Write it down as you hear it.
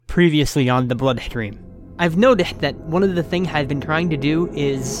Previously on The Bloodstream. I've noticed that one of the things I've been trying to do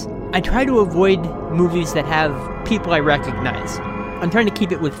is I try to avoid movies that have people I recognize. I'm trying to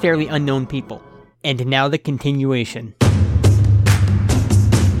keep it with fairly unknown people. And now the continuation.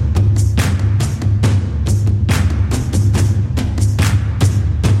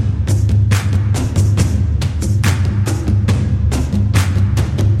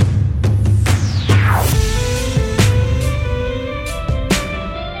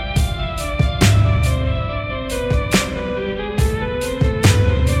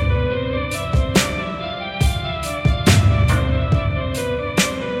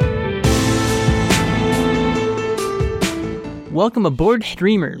 Welcome aboard,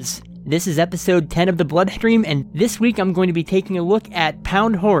 streamers. This is episode 10 of The Bloodstream, and this week I'm going to be taking a look at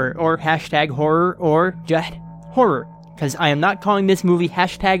Pound Horror, or hashtag horror, or just horror, because I am not calling this movie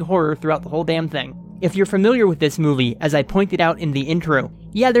hashtag horror throughout the whole damn thing. If you're familiar with this movie, as I pointed out in the intro,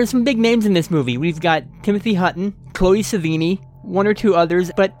 yeah, there's some big names in this movie. We've got Timothy Hutton, Chloe Sevigny, one or two others,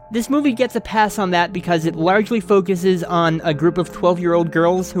 but this movie gets a pass on that because it largely focuses on a group of 12-year-old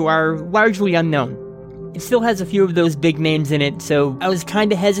girls who are largely unknown. It still has a few of those big names in it, so I was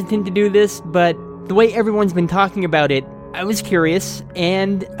kinda hesitant to do this, but the way everyone's been talking about it, I was curious,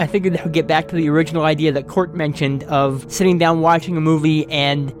 and I figured I would get back to the original idea that Court mentioned of sitting down watching a movie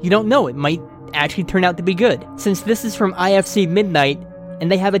and you don't know, it might actually turn out to be good. Since this is from IFC Midnight, and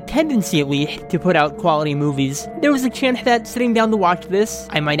they have a tendency at least to put out quality movies, there was a chance that sitting down to watch this,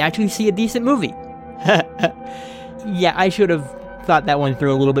 I might actually see a decent movie. Yeah, I should have thought that one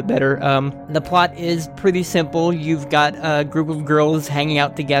through a little bit better. The plot is pretty simple. You've got a group of girls hanging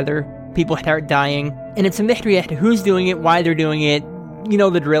out together, people start dying, and it's a mystery as to who's doing it, why they're doing it. You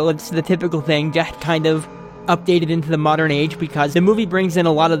know the drill, it's the typical thing, just kind of updated into the modern age, because the movie brings in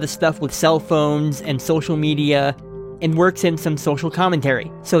a lot of the stuff with cell phones and social media, and works in some social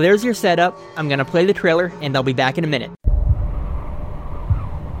commentary. So there's your setup. I'm gonna play the trailer, and I'll be back in a minute.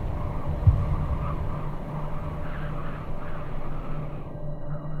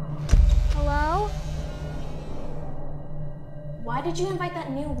 Why did you invite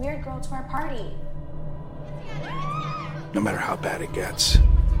that new weird girl to our party? No matter how bad it gets,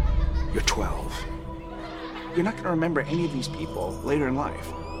 you're 12. You're not going to remember any of these people later in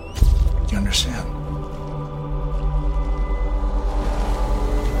life. Do you understand?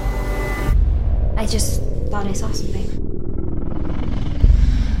 I just thought I saw something.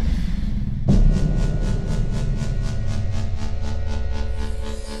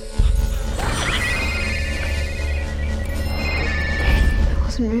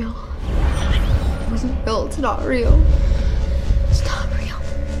 Real. It wasn't real. It's not real. It's not real.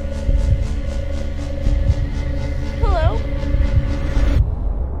 Hello?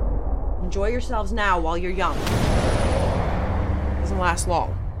 Enjoy yourselves now while you're young. It doesn't last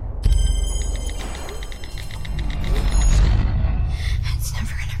long. It's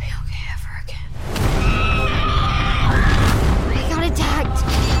never gonna be okay ever again. I got attacked.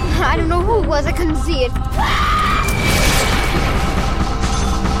 I don't know who it was. I couldn't see it.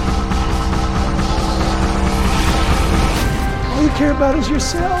 All you care about is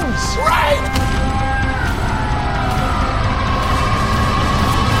yourselves. Right!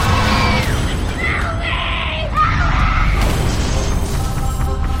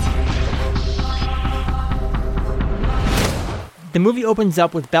 The movie opens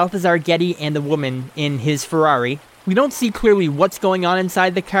up with Balthazar Getty and the woman in his Ferrari. We don't see clearly what's going on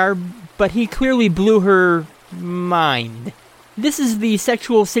inside the car, but he clearly blew her mind. This is the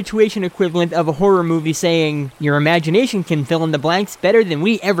sexual situation equivalent of a horror movie saying, your imagination can fill in the blanks better than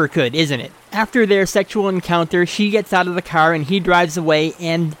we ever could, isn't it? After their sexual encounter, she gets out of the car and he drives away,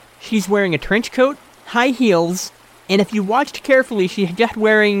 and she's wearing a trench coat, high heels, and if you watched carefully, she's just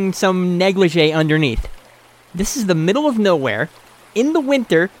wearing some negligee underneath. This is the middle of nowhere, in the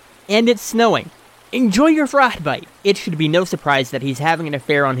winter, and it's snowing. Enjoy your frostbite! It should be no surprise that he's having an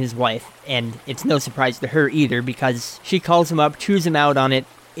affair on his wife, and it's no surprise to her either, because she calls him up, chews him out on it.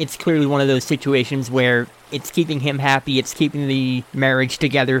 It's clearly one of those situations where it's keeping him happy, it's keeping the marriage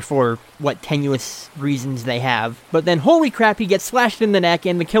together for what tenuous reasons they have. But then, holy crap, he gets slashed in the neck,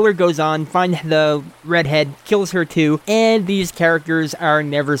 and the killer goes on, finds the redhead, kills her too, and these characters are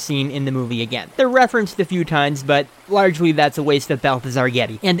never seen in the movie again. They're referenced a few times, but largely that's a waste of Balthazar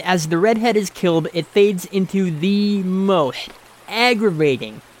Getty. And as the redhead is killed, it fades into the most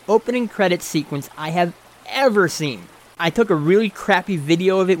aggravating opening credits sequence I have ever seen. I took a really crappy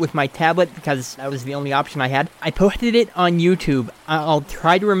video of it with my tablet because that was the only option I had. I posted it on YouTube. I'll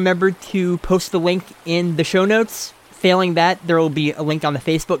try to remember to post the link in the show notes Failing that, there will be a link on the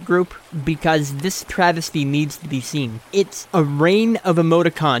Facebook group, because this travesty needs to be seen. It's a rain of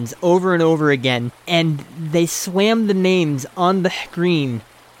emoticons over and over again, and they slam the names on the screen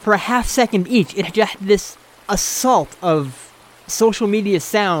for a half second each. It's just this assault of social media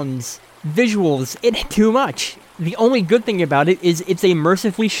sounds, visuals. It's too much. The only good thing about it is it's a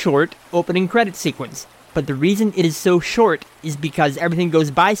mercifully short opening credit sequence. But the reason it is so short is because everything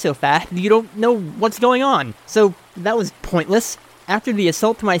goes by so fast, you don't know what's going on. So that was pointless. After the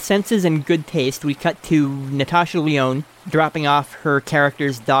assault to my senses and good taste, we cut to Natasha Lyonne dropping off her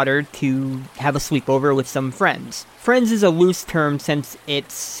character's daughter to have a sleepover with some friends. Friends is a loose term since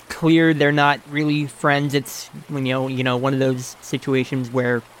it's clear they're not really friends. It's, one of those situations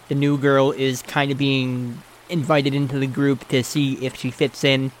where the new girl is kind of being invited into the group to see if she fits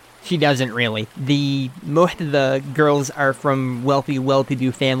in. She doesn't really. Most of the girls are from wealthy,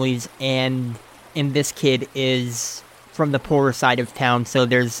 well-to-do families, and this kid is from the poorer side of town, so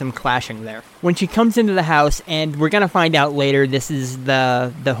there's some clashing there. When she comes into the house, and we're gonna find out later, this is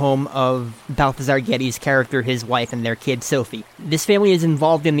the home of Balthazar Getty's character, his wife, and their kid, Sophie. This family is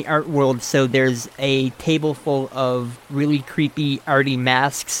involved in the art world, so there's a table full of really creepy, arty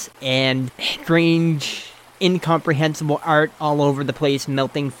masks, and strange, incomprehensible art all over the place,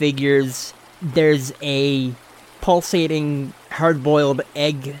 melting figures. There's a pulsating, hard-boiled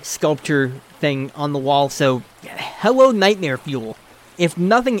egg sculpture thing on the wall, so hello nightmare fuel. If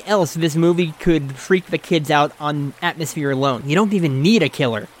nothing else, this movie could freak the kids out on atmosphere alone. You don't even need a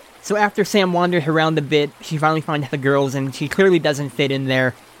killer. So after Sam wanders around a bit, she finally finds the girls, and she clearly doesn't fit in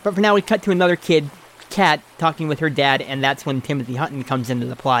there. But for now, we cut to another kid, Kat, talking with her dad, and that's when Timothy Hutton comes into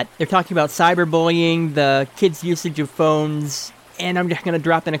the plot. They're talking about cyberbullying, the kids' usage of phones, and I'm just gonna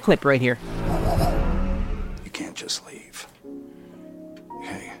drop in a clip right here. You can't just leave.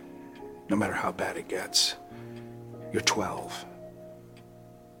 Okay? No matter how bad it gets, you're 12.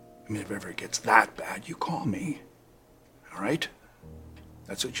 I mean, if ever it gets that bad, you call me. All right?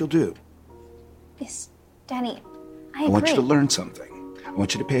 That's what you'll do. Yes, Danny, I I want agree. you to learn something. I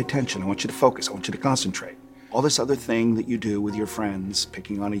want you to pay attention. I want you to focus. I want you to concentrate. All this other thing that you do with your friends,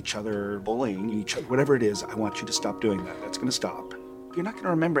 picking on each other, bullying each other, whatever it is, I want you to stop doing that. That's going to stop. You're not going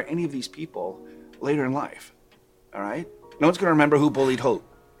to remember any of these people later in life. All right? No one's going to remember who bullied who.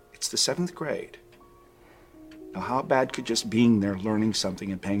 It's the 7th grade. Now, how bad could just being there, learning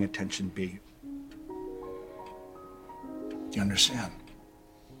something and paying attention be? Do you understand?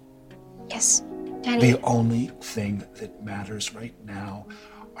 Yes, Danny. The only thing that matters right now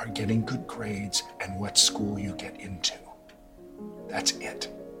are getting good grades and what school you get into. That's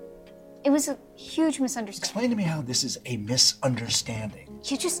it. It was a huge misunderstanding. Explain to me how this is a misunderstanding.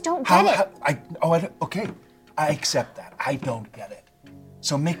 You just don't get it. Okay. I accept that. I don't get it.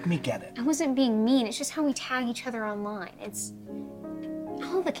 So make me get it. I wasn't being mean. It's just how we tag each other online.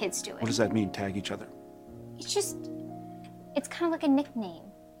 All the kids do it. What does that mean, tag each other? It's kind of like a nickname,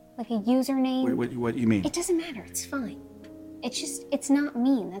 like a username. What do you mean? It doesn't matter. It's fine. It's not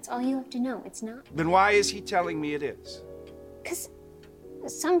mean. That's all you have to know. It's not. Then why is he telling me it is? Because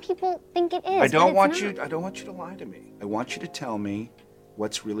some people think it is. I don't want not. you to lie to me. I want you to tell me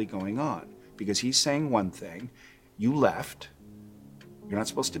what's really going on. Because he's saying one thing, you left, you're not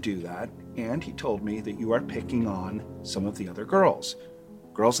supposed to do that, and he told me that you are picking on some of the other girls.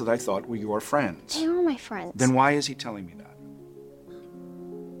 Girls that I thought were your friends. They are my friends. Then why is he telling me that?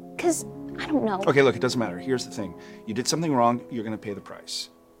 Because, I don't know. Okay, look, it doesn't matter. Here's the thing. You did something wrong, you're going to pay the price.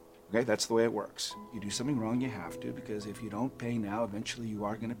 Okay, that's the way it works. You do something wrong, you have to, because if you don't pay now, eventually you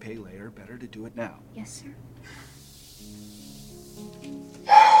are going to pay later. Better to do it now. Yes, sir.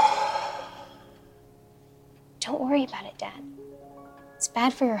 Don't worry about it, Dad. It's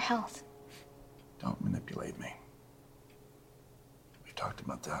bad for your health. Don't manipulate me. We talked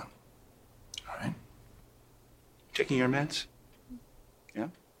about that. All right? Taking your meds? Yeah?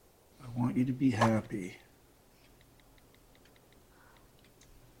 I want you to be happy.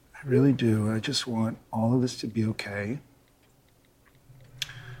 I really do. I just want all of this to be okay.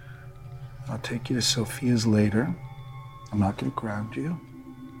 I'll take you to Sophia's later. I'm not going to ground you.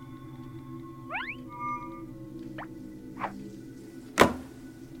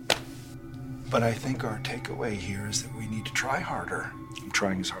 But I think our takeaway here is that we need to try harder. I'm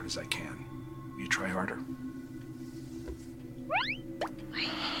trying as hard as I can. You try harder. I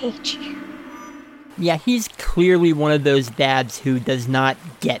hate you. Yeah, he's clearly one of those dads who does not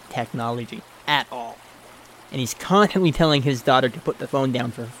get technology at all. And he's constantly telling his daughter to put the phone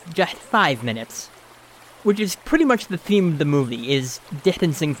down for just 5 minutes. Which is pretty much the theme of the movie, is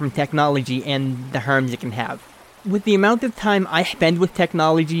distancing from technology and the harms it can have. with the amount of time I spend with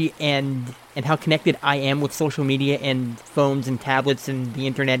technology and how connected I am with social media and phones and tablets and the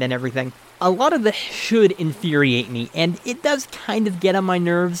internet and everything, a lot of this should infuriate me, and it does kind of get on my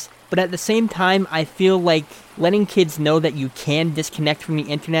nerves, but at the same time, I feel like letting kids know that you can disconnect from the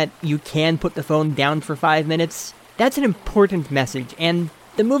internet, you can put the phone down for 5 minutes, that's an important message, and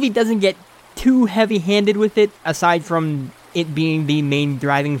the movie doesn't get too heavy-handed with it, aside from it being the main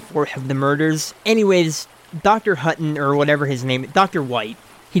driving force of the murders. Anyways, Dr. Hutton, or whatever his name is, Dr. White,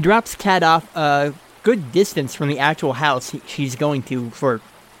 he drops Kat off a good distance from the actual house she's going to for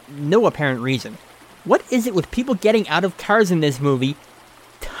no apparent reason. What is it with people getting out of cars in this movie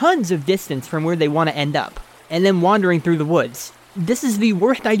tons of distance from where they want to end up, and then wandering through the woods? This is the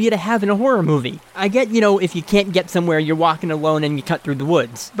worst idea to have in a horror movie. I get, if you can't get somewhere, you're walking alone and you cut through the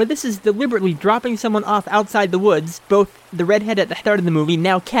woods. But this is deliberately dropping someone off outside the woods, both the redhead at the start of the movie,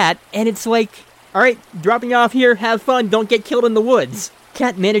 now Kat, and it's like, alright, dropping you off here, have fun, don't get killed in the woods.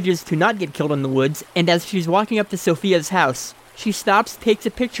 Kat manages to not get killed in the woods, and as she's walking up to Sophia's house, she stops, takes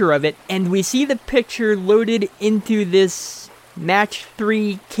a picture of it, and we see the picture loaded into this Match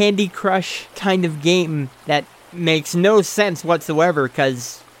 3 Candy Crush kind of game that makes no sense whatsoever,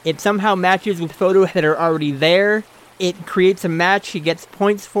 because it somehow matches with photos that are already there. It creates a match, she gets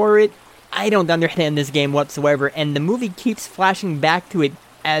points for it. I don't understand this game whatsoever, and the movie keeps flashing back to it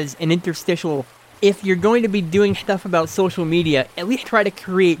as an interstitial. If you're going to be doing stuff about social media, at least try to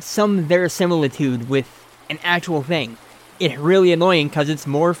create some verisimilitude with an actual thing. It's really annoying because it's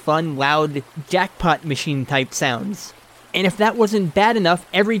more fun, loud, jackpot machine type sounds. And if that wasn't bad enough,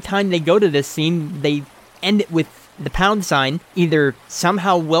 every time they go to this scene, they end it with the pound sign, either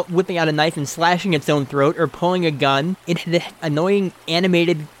somehow whipping out a knife and slashing its own throat, or pulling a gun. It's this annoying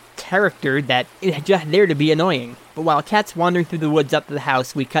animated character that is just there to be annoying. But while Kat's wandering through the woods up to the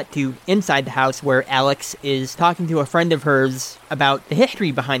house, we cut to inside the house where Alex is talking to a friend of hers about the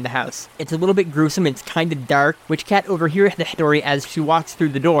history behind the house. It's a little bit gruesome, it's kind of dark, which Kat overhears the story as she walks through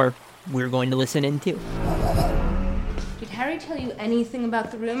the door. We're going to listen in too. Did Harry tell you anything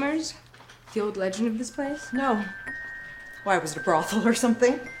about the rumors? The old legend of this place? No. Why, was it a brothel or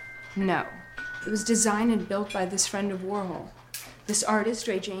something? No. It was designed and built by this friend of Warhol. This artist,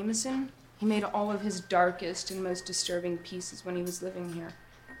 Ray Jameson, he made all of his darkest and most disturbing pieces when he was living here.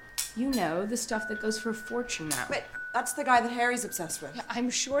 You know, the stuff that goes for a fortune now. Wait, that's the guy that Harry's obsessed with. Yeah, I'm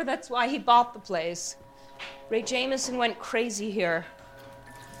sure that's why he bought the place. Ray Jameson went crazy here.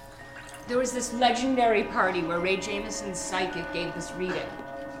 There was this legendary party where Ray Jameson's psychic gave this reading.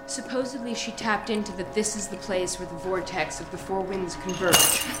 Supposedly she tapped into that this is the place where the vortex of the four winds converge.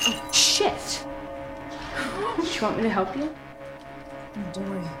 Oh, shit! Do you want me to help you? No, don't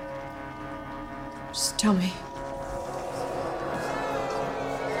worry. Just tell me.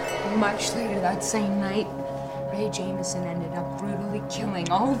 Much later that same night, Ray Jameson ended up brutally killing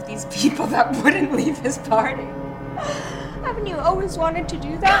all of these people that wouldn't leave his party. Haven't you always wanted to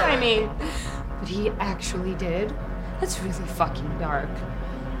do that? I mean, but he actually did. That's really fucking dark.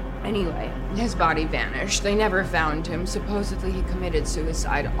 Anyway, his body vanished. They never found him. Supposedly he committed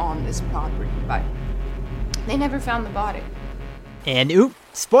suicide on this property, but they never found the body. And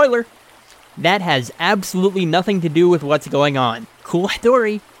spoiler! That has absolutely nothing to do with what's going on. Cool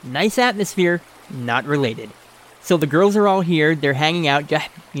story, nice atmosphere, not related. So the girls are all here, they're hanging out, just,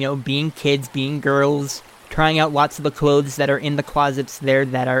 being kids, being girls, trying out lots of the clothes that are in the closets there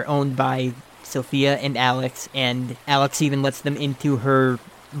that are owned by Sophia and Alex even lets them into her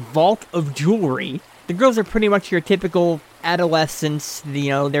vault of jewelry. The girls are pretty much your typical adolescents,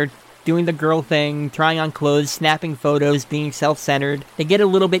 they're doing the girl thing, trying on clothes, snapping photos, being self-centered. They get a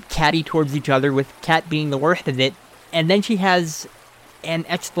little bit catty towards each other, with Kat being the worst of it, and then she has an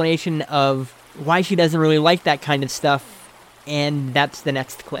explanation of why she doesn't really like that kind of stuff, and that's the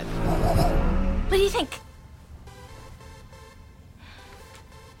next clip. What do you think?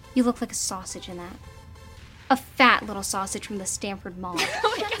 You look like a sausage in that. A fat little sausage from the Stanford Mall.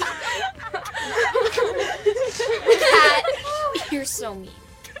 Kat, you're so mean.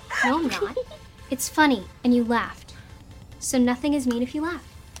 No, I'm not. It's funny, and you laughed. So nothing is mean if you laugh.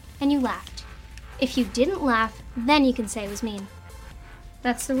 And you laughed. If you didn't laugh, then you can say it was mean.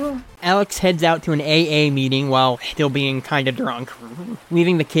 That's the rule. Alex heads out to an AA meeting while still being kinda drunk,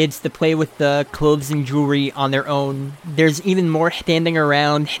 leaving the kids to play with the clothes and jewelry on their own. There's even more standing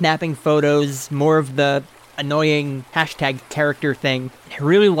around, snapping photos, more of the annoying hashtag character thing.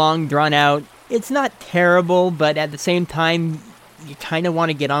 Really long, drawn out. It's not terrible, but at the same time, you kind of want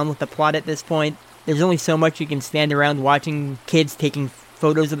to get on with the plot at this point. There's only so much you can stand around watching kids taking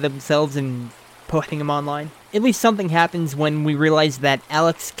photos of themselves and posting them online. at least something happens when we realize that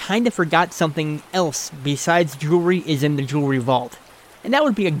Alex kind of forgot something else besides jewelry is in the jewelry vault. And that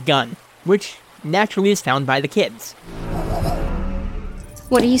would be a gun, which naturally is found by the kids.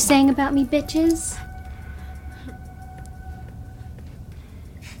 What are you saying about me, bitches?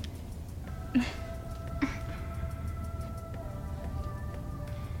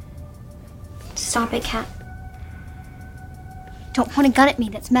 Stop it, Kat. Don't point a gun at me,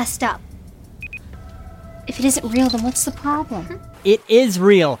 that's messed up. If it isn't real, then what's the problem? It is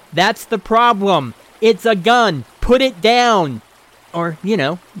real. That's the problem. It's a gun. Put it down. Or,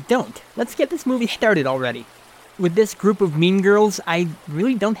 don't. Let's get this movie started already. With this group of mean girls, I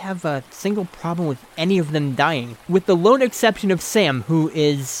really don't have a single problem with any of them dying. With the lone exception of Sam, who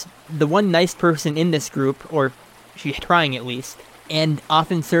is the one nice person in this group, or she's trying at least, and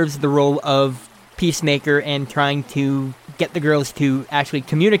often serves the role of peacemaker and trying to get the girls to actually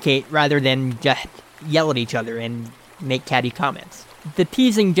communicate rather than just yell at each other and make catty comments. The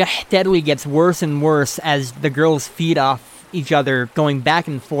teasing just steadily gets worse and worse as the girls feed off each other, going back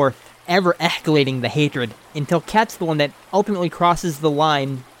and forth, ever escalating the hatred, until Kat's the one that ultimately crosses the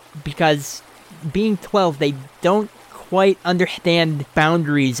line because, being 12, they don't quite understand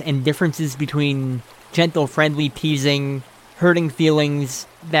boundaries and differences between gentle, friendly teasing, hurting feelings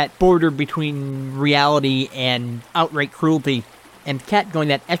that border between reality and outright cruelty. And Kat going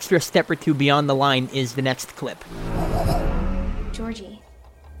that extra step or two beyond the line is the next clip. Georgie,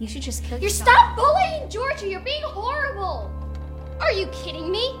 you should just kill yourself. Stop bullying Georgie! You're being horrible! Are you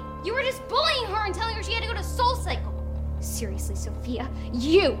kidding me? You were just bullying her and telling her she had to go to Soul Cycle. Seriously, Sophia,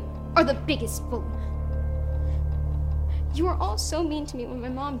 you are the biggest bully. You were all so mean to me when my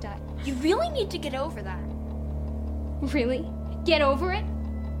mom died. You really need to get over that. Really? Get over it?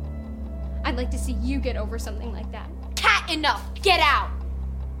 I'd like to see you get over something like that. Kat, enough! Get out!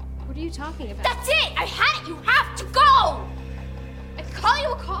 What are you talking about? That's it! I had it! You have to go! I could call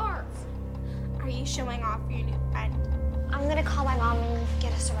you a car. Are you showing off your new friend? I'm gonna call my mom and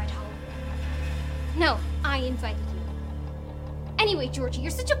get us a ride home. No, I invited you. Anyway, Georgie,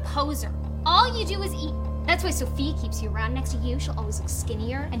 you're such a poser. All you do is eat. That's why Sophia keeps you around. Next to you, she'll always look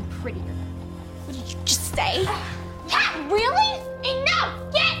skinnier and prettier. What did you just say? Yeah, really?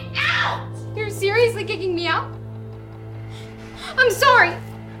 Enough! Get out! You're seriously kicking me out? I'm sorry.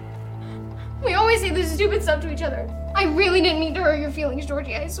 We always say this stupid stuff to each other. I really didn't mean to hurt your feelings,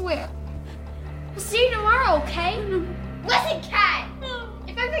 Georgie, I swear. We'll see you tomorrow, okay? Listen, Kat!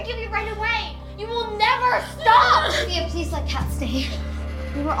 If I forgive you right away, you will never stop! Sophia, please let Kat stay.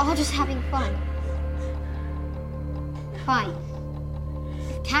 We were all just having fun. Fine.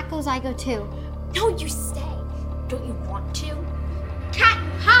 If Kat goes, I go too. No, you stay. Don't you want to? Kat,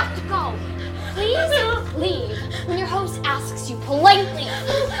 you have to go. Please leave when your host asks you politely.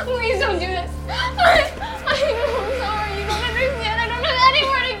 Please don't do this. I'm sorry. You don't understand. I don't have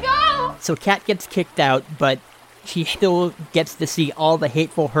anywhere to go. So Kat gets kicked out, but she still gets to see all the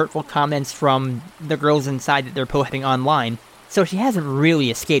hateful, hurtful comments from the girls inside that they're posting online. So she hasn't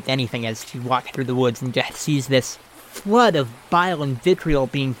really escaped anything as she walks through the woods and just sees this flood of bile and vitriol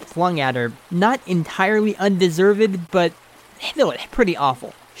being flung at her. Not entirely undeserved, but still pretty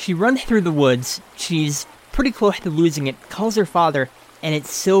awful. She runs through the woods, she's pretty close to losing it, calls her father, and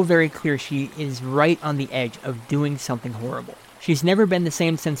it's so very clear she is right on the edge of doing something horrible. She's never been the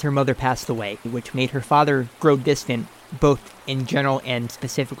same since her mother passed away, which made her father grow distant, both in general and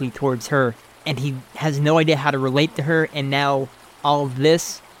specifically towards her, and he has no idea how to relate to her, and now all of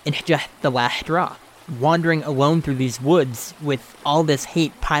this is just the last straw. Wandering alone through these woods with all this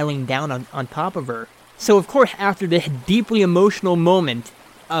hate piling down on top of her. So of course, after this deeply emotional moment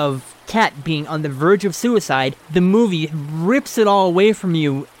of Kat being on the verge of suicide, the movie rips it all away from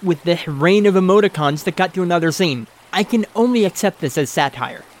you with this rain of emoticons to cut to another scene. I can only accept this as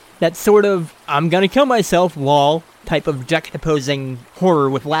satire. That sort of, I'm gonna kill myself, lol, type of juxtaposing horror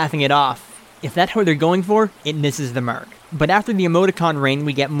with laughing it off. If that's what they're going for, it misses the mark. But after the emoticon rain,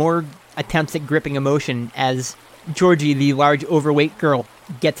 we get more attempts at gripping emotion as Georgie, the large overweight girl,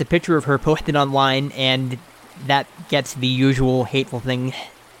 gets a picture of her posted online, and that gets the usual hateful thing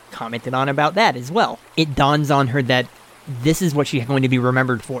commented on about that as well. It dawns on her that this is what she's going to be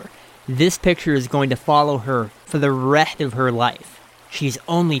remembered for. This picture is going to follow her for the rest of her life. She's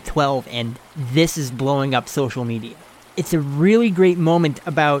only 12, and this is blowing up social media. It's a really great moment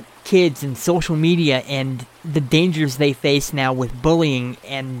about kids and social media and the dangers they face now with bullying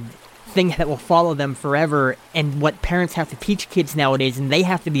and things that will follow them forever, and what parents have to teach kids nowadays and they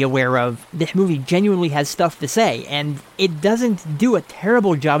have to be aware of. This movie genuinely has stuff to say, and it doesn't do a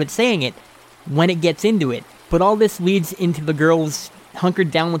terrible job at saying it when it gets into it. But all this leads into the girls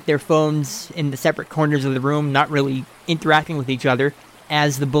hunkered down with their phones in the separate corners of the room, not really interacting with each other,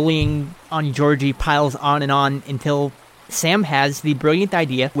 as the bullying on Georgie piles on until Sam has the brilliant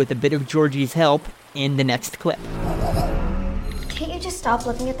idea, with a bit of Georgie's help, in the next clip. Can't you just stop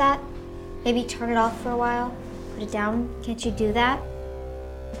looking at that? Maybe turn it off for a while? Put it down? Can't you do that?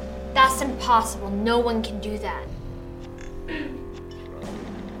 That's impossible. No one can do that.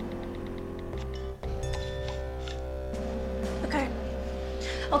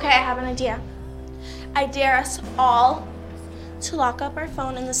 Okay, I have an idea. I dare us all to lock up our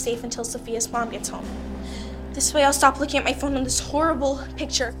phone in the safe until Sophia's mom gets home. This way I'll stop looking at my phone in this horrible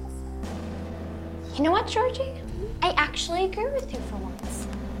picture. You know what, Georgie? I actually agree with you for once.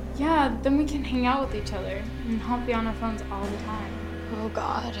 Yeah, then we can hang out with each other and not be on our phones all the time. Oh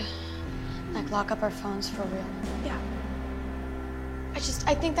God. Like lock up our phones for real. Yeah.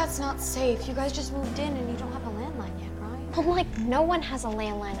 I think that's not safe. You guys just moved in and you don't have a landline yet, right? Well, like, no one has a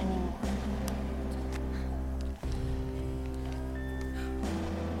landline anymore.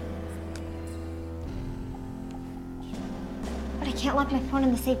 But I can't lock my phone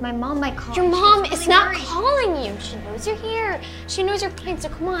in the safe. My mom might call. Your mom is not calling you. She knows you're here. She knows you're fine, so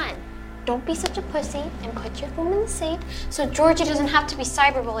come on. Don't be such a pussy and put your phone in the safe so Georgie doesn't have to be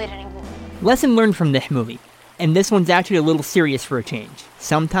cyberbullied anymore. Lesson learned from this movie. And this one's actually a little serious for a change.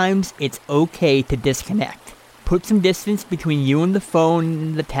 Sometimes it's okay to disconnect. Put some distance between you and the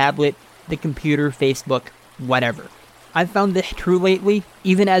phone, the tablet, the computer, Facebook, whatever. I've found this true lately,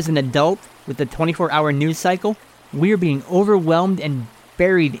 even as an adult with the 24-hour news cycle. We are being overwhelmed and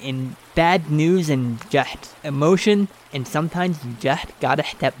buried in bad news and just emotion, and sometimes you just gotta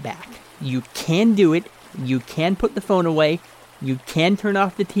step back. You can do it. You can put the phone away. You can turn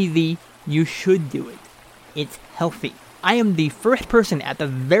off the TV. You should do it. It's healthy. I am the first person at the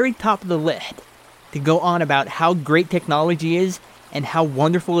very top of the list to go on about how great technology is and how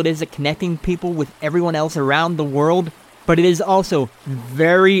wonderful it is at connecting people with everyone else around the world, but it is also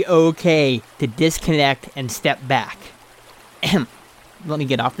very okay to disconnect and step back. Let me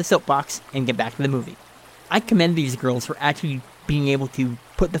get off the soapbox and get back to the movie. I commend these girls for actually being able to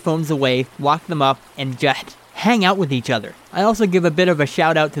put the phones away, lock them up, and just hang out with each other. I also give a bit of a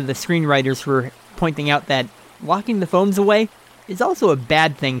shout out to the screenwriters for pointing out that locking the phones away is also a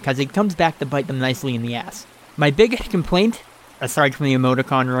bad thing because it comes back to bite them nicely in the ass. My biggest complaint, aside from the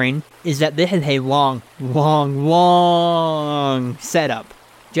emoticon rain, is that this is a long setup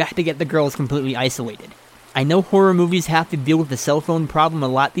just to get the girls completely isolated. I know horror movies have to deal with the cell phone problem a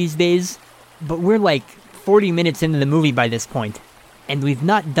lot these days, but we're like 40 minutes into the movie by this point, and we've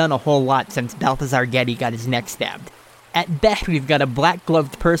not done a whole lot since Balthazar Getty got his neck stabbed. At best, we've got a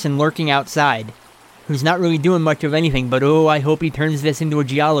black-gloved person lurking outside, who's not really doing much of anything, but oh, I hope he turns this into a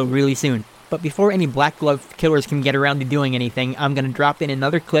giallo really soon. But before any black-gloved killers can get around to doing anything, I'm gonna drop in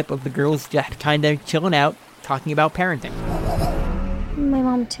another clip of the girls just kinda chilling out, talking about parenting. My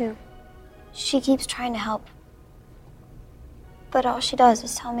mom, too. She keeps trying to help. But all she does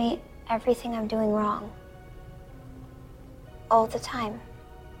is tell me everything I'm doing wrong. All the time.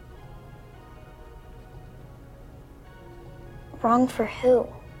 Wrong for who?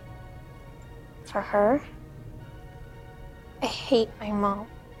 For her? I hate my mom.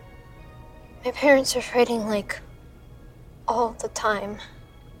 My parents are fighting, like, all the time.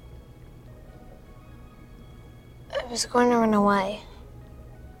 I was going to run away.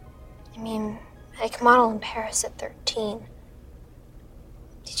 I mean, I can model in Paris at 13.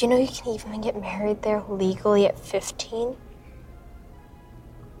 Did you know you can even get married there legally at 15?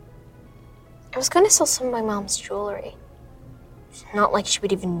 I was going to sell some of my mom's jewelry. It's not like she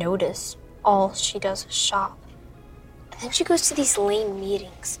would even notice. All she does is shop. And then she goes to these lame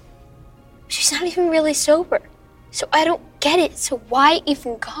meetings. She's not even really sober. So I don't get it. So why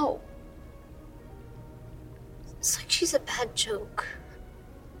even go? It's like she's a bad joke.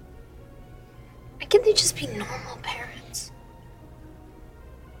 Why can't they just be normal parents?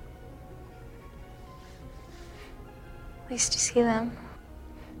 At least you see them.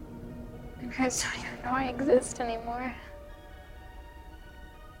 My parents don't even know I exist anymore.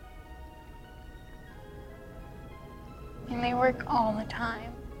 And they work all the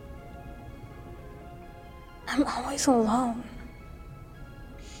time. I'm always alone.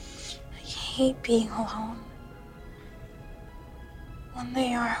 I hate being alone. When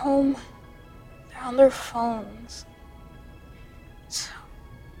they are home, they're on their phones. So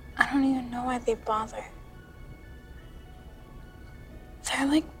I don't even know why they bother. They're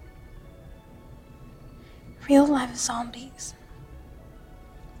like real life zombies.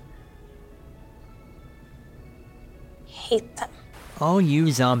 Hate them. All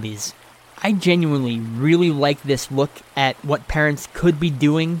you zombies. I genuinely really like this look at what parents could be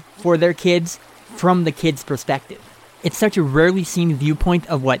doing for their kids from the kids' perspective. It's such a rarely seen viewpoint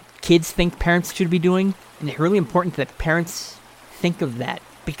of what kids think parents should be doing, and it's really important that parents think of that,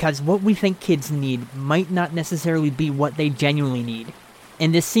 because what we think kids need might not necessarily be what they genuinely need.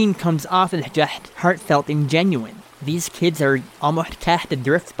 And this scene comes off as just heartfelt and genuine. These kids are almost cast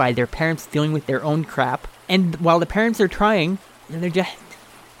adrift by their parents dealing with their own crap, and while the parents are trying, they're just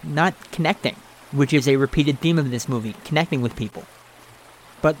not connecting, which is a repeated theme of this movie, connecting with people.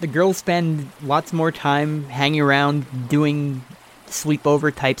 But the girls spend lots more time hanging around doing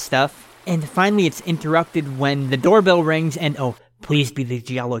sleepover type stuff, and finally it's interrupted when the doorbell rings and, oh, please be the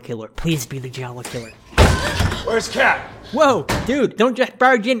Giallo killer, please be the Giallo killer. Where's Kat? Whoa, dude, don't just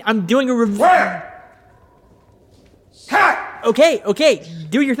barge in, I'm doing a review. Where? Kat! Okay,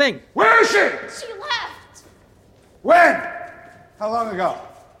 do your thing. Where is she? She left. When? How long ago?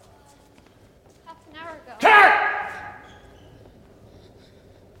 Half an hour ago. Kat!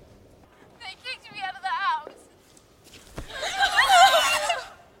 They kicked me out of the house.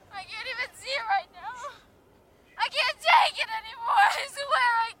 I can't even see it right now. I can't take it anymore. I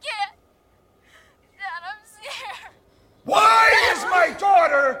swear I can't. Dad, I'm scared. Why is my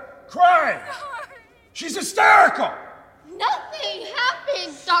daughter crying? She's hysterical. Nothing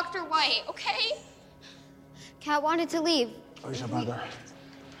happened, Dr. White, okay? Kat wanted to leave. Where's your mother?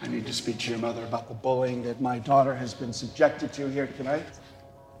 I need to speak to your mother about the bullying that my daughter has been subjected to here tonight.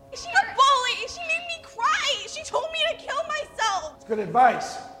 She's a bully. She made me cry. She told me to kill myself. It's good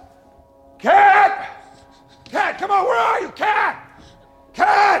advice. Kat! Kat, come on, where are you? Kat!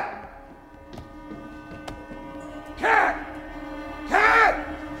 Kat! Kat! Kat!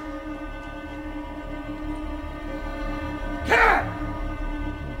 Kat!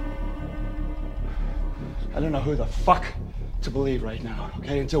 I don't know who the fuck to believe right now,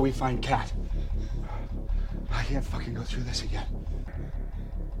 okay, until we find Kat. I can't fucking go through this again.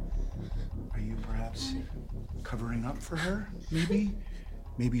 Are you perhaps covering up for her, maybe?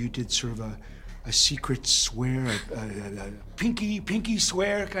 Maybe you did sort of a secret swear, a pinky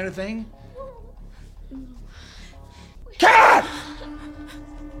swear kind of thing? Kat!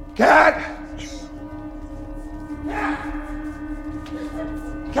 Kat!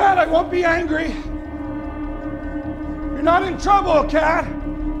 Kat, I won't be angry. You're not in trouble, Kat.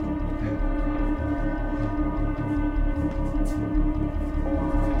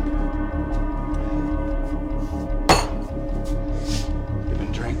 You've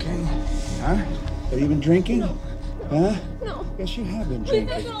been drinking? Huh? Have you been drinking? No. Huh? No. Yes, you have been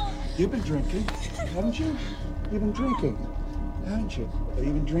drinking. You've been drinking, haven't you? You've been drinking, haven't you? Have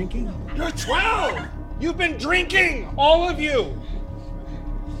you been drinking? You're 12! You've been drinking! All of you!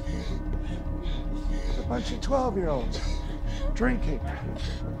 A bunch of 12-year-olds drinking.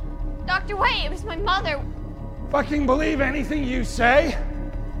 Dr. White, it was my mother. Fucking believe anything you say?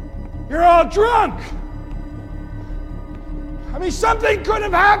 You're all drunk! I mean, something could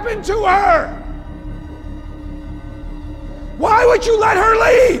have happened to her! Why would you let her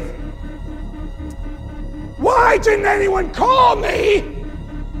leave? Why didn't anyone call me?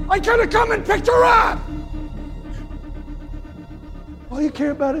 I could have come and picked her up! All you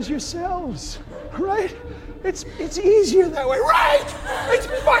care about is yourselves, right? It's easier that way, right? It's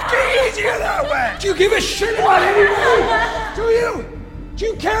fucking easier that way! Do you give a shit about anyone? Do you? Do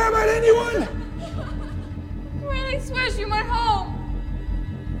you care about anyone? I really swear she went home.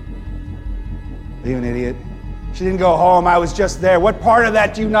 Are you an idiot? She didn't go home, I was just there. What part of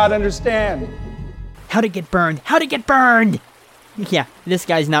that do you not understand? How'd it get burned? How'd it get burned? Yeah, this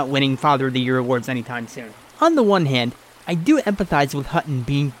guy's not winning Father of the Year awards anytime soon. On the one hand, I do empathize with Hutton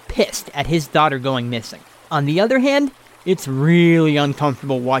being pissed at his daughter going missing. On the other hand, it's really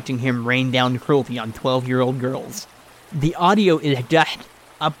uncomfortable watching him rain down cruelty on 12-year-old girls. The audio is just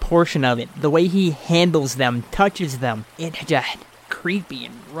a portion of it. The way he handles them, touches them, it's just creepy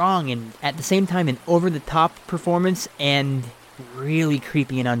and wrong, and at the same time an over-the-top performance, and really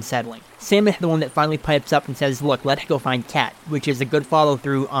creepy and unsettling. Sam is the one that finally pipes up and says, look, let's go find Kat, which is a good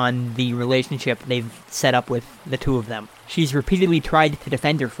follow-through on the relationship they've set up with the two of them. She's repeatedly tried to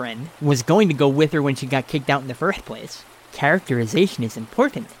defend her friend, was going to go with her when she got kicked out in the first place. Characterization is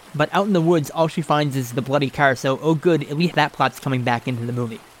important, but out in the woods all she finds is the bloody car, so oh good, at least that plot's coming back into the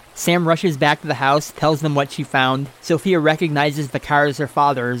movie. Sam rushes back to the house, tells them what she found. Sophia recognizes the car as her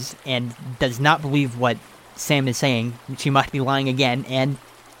father's, and does not believe what Sam is saying. She must be lying again, and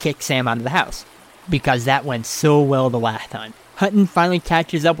kicks Sam out of the house. Because that went so well the last time. Hutton finally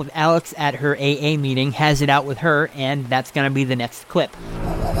catches up with Alex at her AA meeting, has it out with her, and that's gonna be the next clip.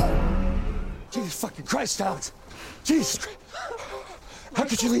 Jesus fucking Christ, Alex. Jesus Christ. How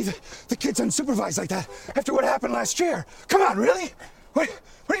could you leave the kids unsupervised like that after what happened last year? Come on, really? What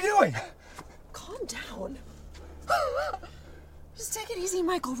are you doing? Calm down. Just take it easy,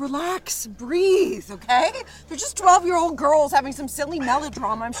 Michael. Relax. Breathe, okay? They're just 12-year-old girls having some silly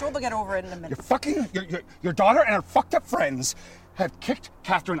melodrama. I'm sure they'll get over it in a minute. Your daughter and her fucked up friends have kicked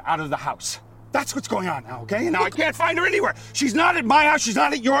Catherine out of the house. That's what's going on now, okay? And now I can't find her anywhere. She's not at my house, she's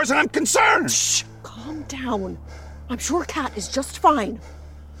not at yours, and I'm concerned. Shh, calm down. I'm sure Kat is just fine.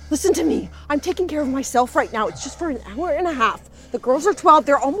 Listen to me. I'm taking care of myself right now. It's just for an hour and a half. The girls are 12.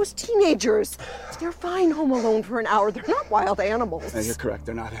 They're almost teenagers. They're fine home alone for an hour. They're not wild animals. Yeah, you're correct.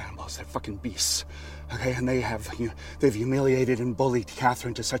 They're not animals. They're fucking beasts. Okay, and they've humiliated and bullied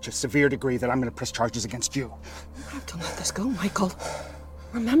Catherine to such a severe degree that I'm going to press charges against you. You have to let this go, Michael.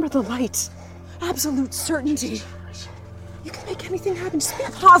 Remember the light. Absolute certainty. You can make anything happen. Just be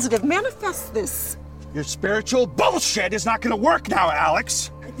positive. Manifest this. Your spiritual bullshit is not going to work now,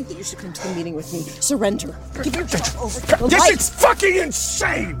 Alex. I think that you should come to the meeting with me. Surrender. Give your job over to the This light. is fucking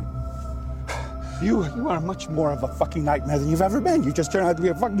insane! You are much more of a fucking nightmare than you've ever been. You just turned out to be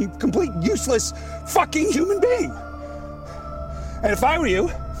a fucking complete useless fucking human being. And if I were you,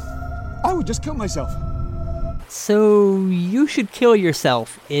 I would just kill myself. So, you should kill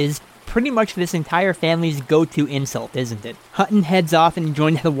yourself is pretty much this entire family's go-to insult, isn't it? Hutton heads off and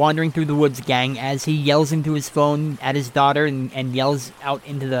joins the Wandering Through the Woods gang as he yells into his phone at his daughter and yells out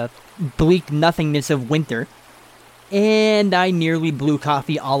into the bleak nothingness of winter. And I nearly blew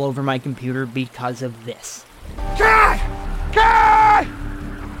coffee all over my computer because of this. Cat! Cat!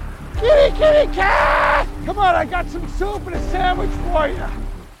 Kitty, cat! Come on, I got some soup and a sandwich for you.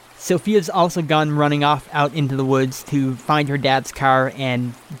 Sophia's also gone running off out into the woods to find her dad's car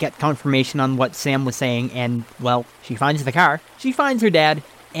and get confirmation on what Sam was saying, and, well, she finds the car, she finds her dad,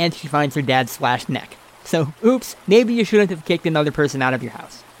 and she finds her dad's slashed neck. So, oops, maybe you shouldn't have kicked another person out of your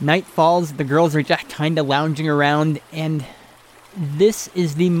house. Night falls, the girls are just kinda lounging around, and this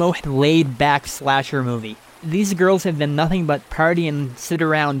is the most laid-back slasher movie. These girls have done nothing but party and sit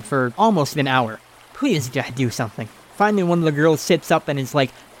around for almost an hour. Please just do something. Finally, one of the girls sits up and is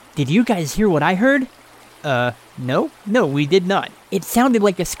like, "Did you guys hear what I heard?" No, we did not. It sounded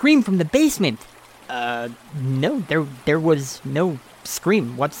like a scream from the basement. No, there was no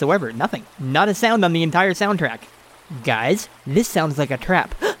scream whatsoever. Nothing. Not a sound on the entire soundtrack. Guys, this sounds like a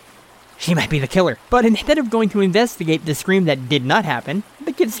trap. She might be the killer. But instead of going to investigate the scream that did not happen,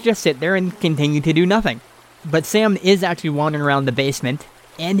 the kids just sit there and continue to do nothing. But Sam is actually wandering around the basement,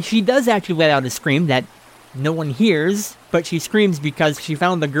 and she does actually let out a scream that no one hears, but she screams because she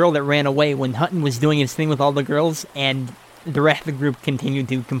found the girl that ran away when Hutton was doing his thing with all the girls, and the rest of the group continued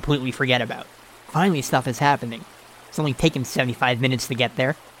to completely forget about. Finally, stuff is happening. It's only taken 75 minutes to get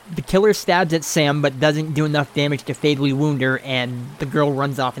there. The killer stabs at Sam, but doesn't do enough damage to fatally wound her, and the girl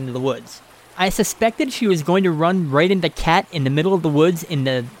runs off into the woods. I suspected she was going to run right into Kat in the middle of the woods in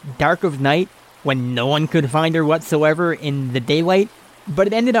the dark of night, when no one could find her whatsoever in the daylight, but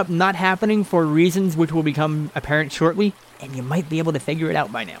it ended up not happening for reasons which will become apparent shortly, and you might be able to figure it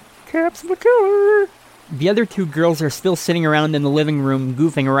out by now. Kat's the killer! The other two girls are still sitting around in the living room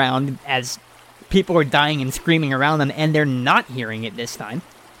goofing around as people are dying and screaming around them, and they're not hearing it this time,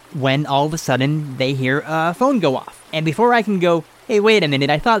 when all of a sudden they hear a phone go off. And before I can go, "Hey, wait a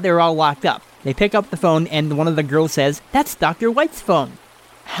minute, I thought they were all locked up," they pick up the phone and one of the girls says, "That's Dr. White's phone."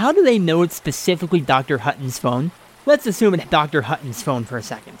 How do they know it's specifically Dr. Hutton's phone? Let's assume it's Dr. Hutton's phone for a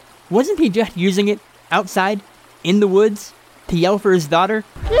second. Wasn't he just using it outside, in the woods, to yell for his daughter?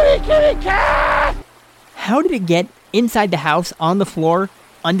 Kitty, cat! How did it get inside the house, on the floor,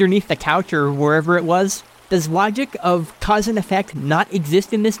 underneath the couch, or wherever it was? Does logic of cause and effect not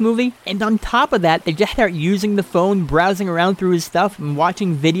exist in this movie? And on top of that, they just start using the phone, browsing around through his stuff, and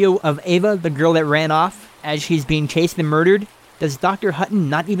watching video of Ava, the girl that ran off, as she's being chased and murdered. Does Dr. Hutton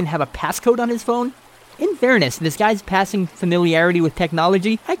not even have a passcode on his phone? In fairness, this guy's passing familiarity with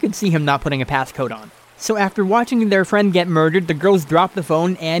technology, I could see him not putting a passcode on. So after watching their friend get murdered, the girls drop the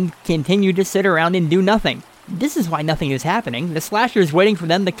phone and continue to sit around and do nothing. This is why nothing is happening. The slasher is waiting for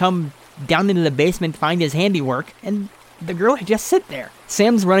them to come down into the basement, find his handiwork, and the girl just sit there.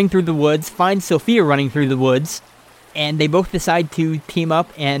 Sam's running through the woods, finds Sophia running through the woods, and they both decide to team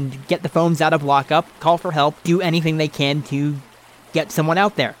up and get the phones out of lockup, call for help, do anything they can to get someone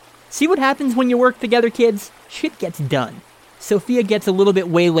out there. See what happens when you work together, kids? Shit gets done. Sophia gets a little bit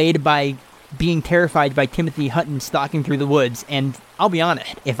waylaid by being terrified by Timothy Hutton stalking through the woods, and I'll be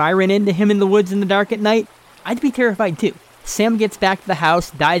honest, if I ran into him in the woods in the dark at night, I'd be terrified too. Sam gets back to the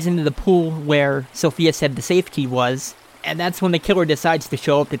house, dives into the pool where Sophia said the safe key was, and that's when the killer decides to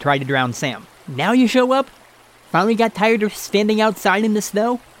show up to try to drown Sam. Now you show up? finally got tired of standing outside in the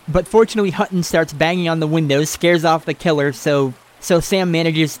snow. But fortunately, Hutton starts banging on the windows, scares off the killer, so Sam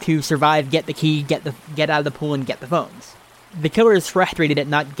manages to survive, get the key, get out of the pool, and get the phones. The killer is frustrated at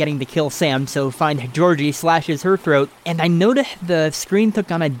not getting to kill Sam, so finds Georgie, slashes her throat, and I noticed the screen took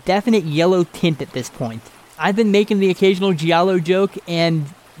on a definite yellow tint at this point. I've been making the occasional giallo joke, and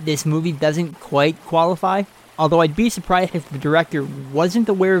this movie doesn't quite qualify, although I'd be surprised if the director wasn't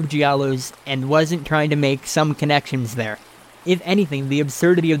aware of giallos and wasn't trying to make some connections there. If anything, the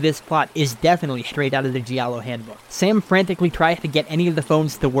absurdity of this plot is definitely straight out of the Giallo handbook. Sam frantically tries to get any of the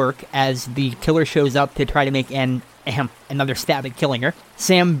phones to work as the killer shows up to try to make another stab at killing her.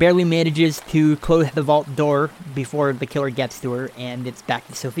 Sam barely manages to close the vault door before the killer gets to her, and it's back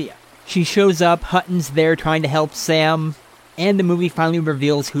to Sophia. She shows up, Hutton's there trying to help Sam, and the movie finally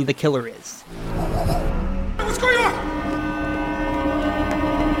reveals who the killer is. What's going on?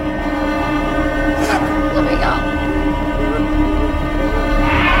 Let me go.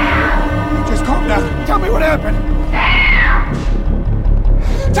 Calm down. Tell me what happened.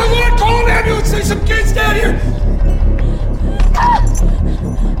 Someone call an ambulance. There's some kids down here. I'm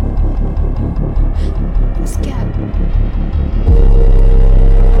scared.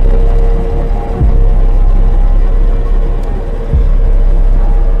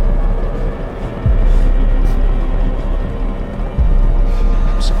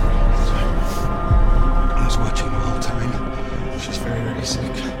 I'm sorry. I was watching the whole time. She's very, very sick. I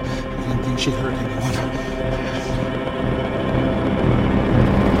didn't think she'd hurt anyone.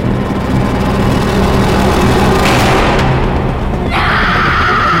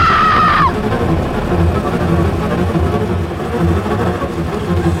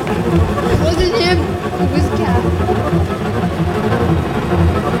 It wasn't him. It was Cat.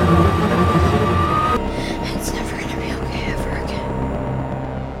 It's never gonna be okay ever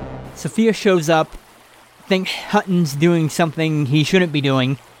again. Sophia shows up, thinks Hutton's doing something he shouldn't be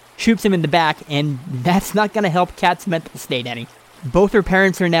doing, shoots him in the back, and that's not going to help Kat's mental state any. Both her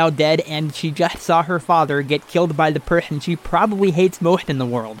parents are now dead, and she just saw her father get killed by the person she probably hates most in the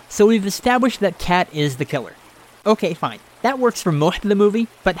world. So we've established that Kat is the killer. Okay, fine. That works for most of the movie,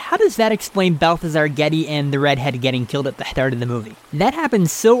 but how does that explain Balthazar Getty and the redhead getting killed at the start of the movie? That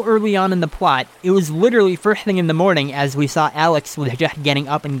happened so early on in the plot, it was literally first thing in the morning as we saw Alex was just getting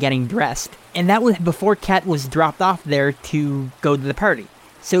up and getting dressed. And that was before Kat was dropped off there to go to the party.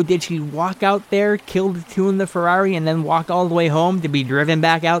 So did she walk out there, kill the two in the Ferrari, and then walk all the way home to be driven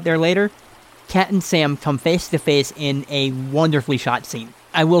back out there later? Kat and Sam come face to face in a wonderfully shot scene.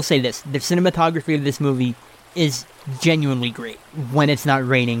 I will say this, the cinematography of this movie is genuinely great when it's not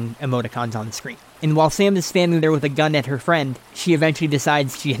raining emoticons on the screen. And while Sam is standing there with a gun at her friend, she eventually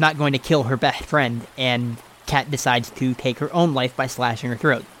decides she's not going to kill her best friend, and Kat decides to take her own life by slashing her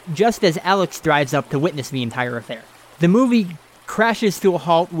throat, just as Alex drives up to witness the entire affair. The movie crashes to a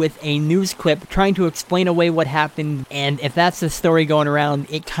halt with a news clip trying to explain away what happened, and if that's the story going around,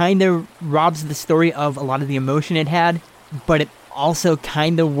 it kind of robs the story of a lot of the emotion it had, but it also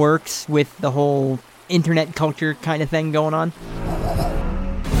kind of works with the whole internet culture kind of thing going on.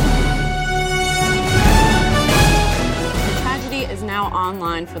 The tragedy is now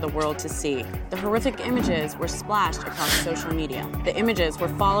online for the world to see. The horrific images were splashed across social media. The images were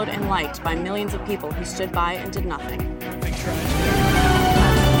followed and liked by millions of people who stood by and did nothing.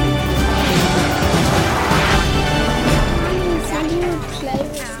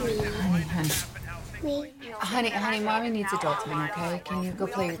 Honey, Mommy needs adulting, okay? Can you go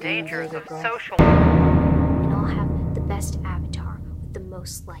play your game? And I'll have the best avatar with the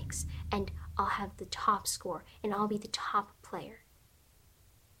most likes, and I'll have the top score, and I'll be the top player.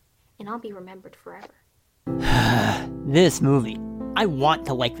 And I'll be remembered forever. This movie. I want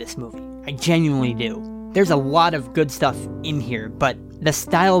to like this movie. I genuinely do. There's a lot of good stuff in here, but the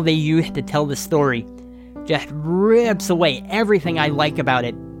style they use to tell the story just rips away everything I like about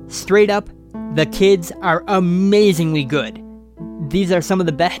it. Straight up, the kids are amazingly good. These are some of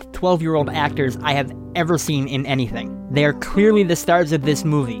the best 12-year-old actors I have ever seen in anything. They are clearly the stars of this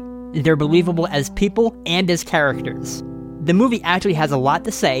movie. They're believable as people and as characters. The movie actually has a lot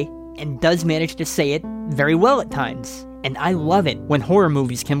to say, and does manage to say it very well at times. And I love it when horror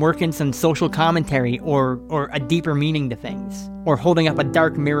movies can work in some social commentary or a deeper meaning to things, or holding up a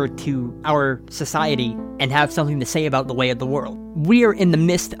dark mirror to our society and have something to say about the way of the world. We are in the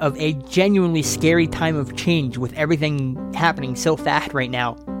midst of a genuinely scary time of change with everything happening so fast right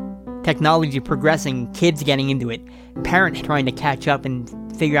now. Technology progressing, kids getting into it, parents trying to catch up and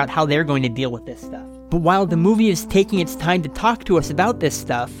figure out how they're going to deal with this stuff. But while the movie is taking its time to talk to us about this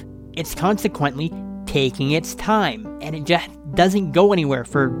stuff, it's consequently taking its time, and it just doesn't go anywhere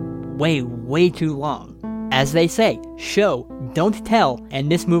for way too long. As they say, show, don't tell, and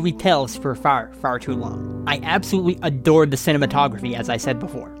this movie tells for far, far too long. I absolutely adored the cinematography, as I said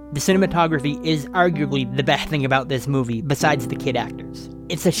before. The cinematography is arguably the best thing about this movie, besides the kid actors.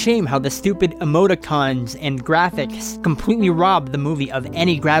 It's a shame how the stupid emoticons and graphics completely rob the movie of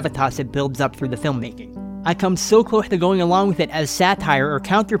any gravitas it builds up through the filmmaking. I come so close to going along with it as satire or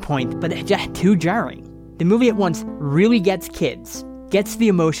counterpoint, but it's just too jarring. The movie at once really gets kids, gets the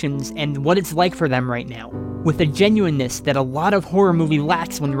emotions and what it's like for them right now, with a genuineness that a lot of horror movie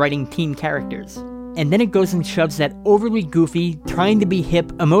lacks when writing teen characters. And then it goes and shoves that overly goofy, trying to be hip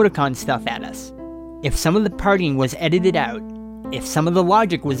emoticon stuff at us. If some of the partying was edited out, if some of the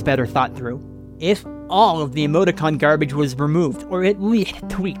logic was better thought through, if all of the emoticon garbage was removed, or at least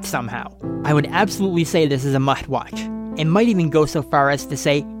tweaked somehow, I would absolutely say this is a must-watch, and might even go so far as to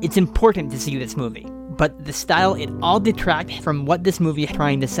say it's important to see this movie. But the style, it all detracts from what this movie is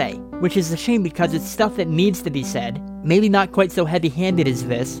trying to say, which is a shame because it's stuff that needs to be said, maybe not quite so heavy-handed as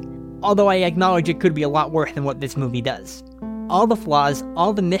this, although I acknowledge it could be a lot worse than what this movie does. All the flaws,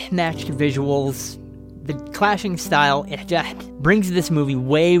 all the mismatched visuals, the clashing style, it just brings this movie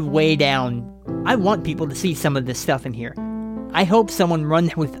way, way down. I want people to see some of this stuff in here. I hope someone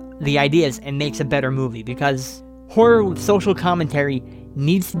runs with the ideas and makes a better movie, because horror with social commentary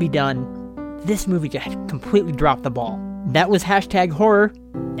needs to be done. This movie just completely dropped the ball. That was #horror,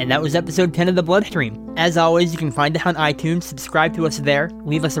 and that was episode 10 of The Bloodstream. As always, you can find us on iTunes, subscribe to us there,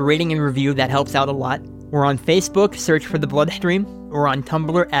 leave us a rating and review, that helps out a lot. We're on Facebook, search for The Bloodstream. We're on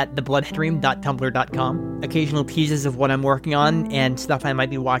Tumblr at thebloodstream.tumblr.com. Occasional teases of what I'm working on and stuff I might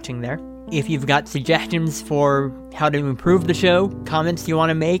be watching there. If you've got suggestions for how to improve the show, comments you want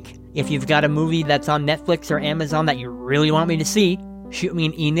to make, if you've got a movie that's on Netflix or Amazon that you really want me to see, shoot me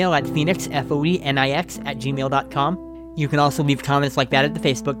an email at phoenix, F-O-E-N-I-X, @gmail.com. You can also leave comments like that at the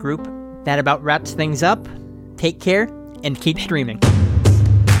Facebook group. That about wraps things up. Take care, and keep streaming.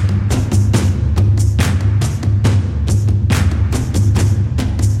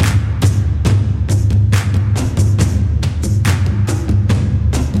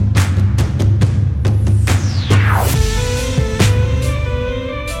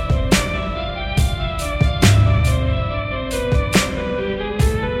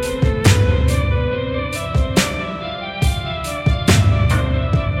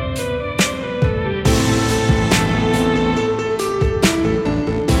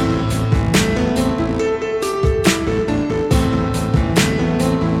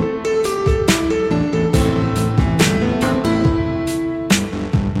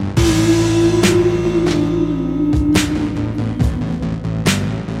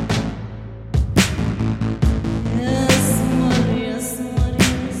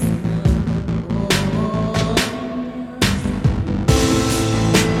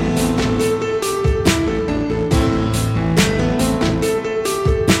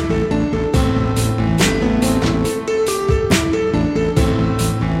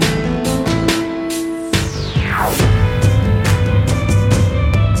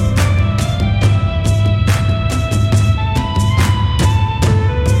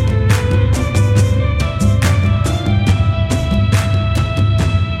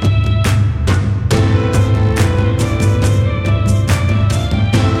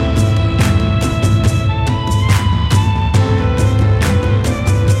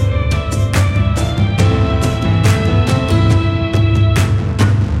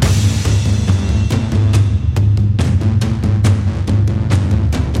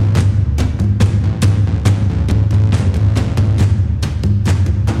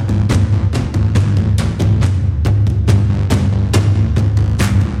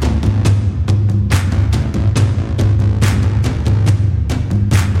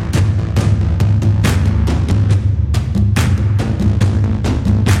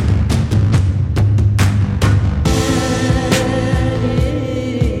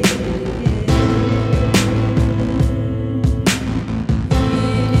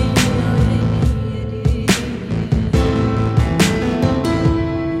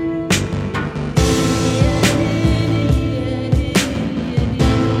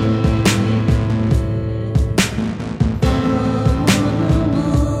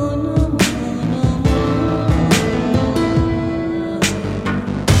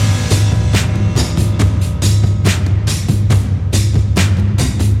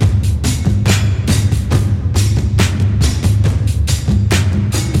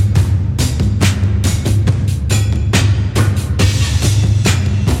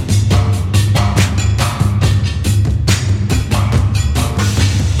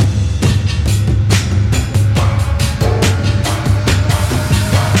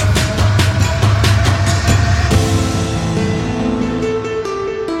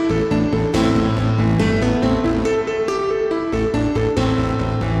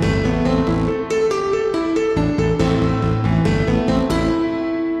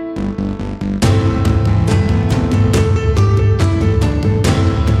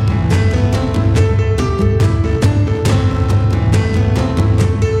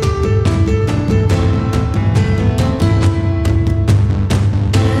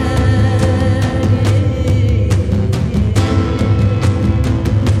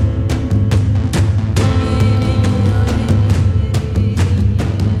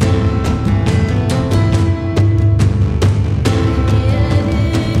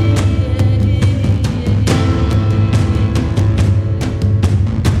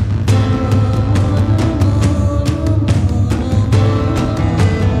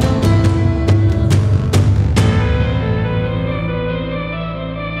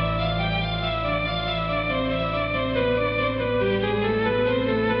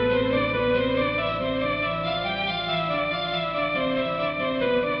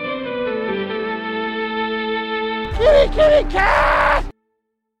 kitty cat!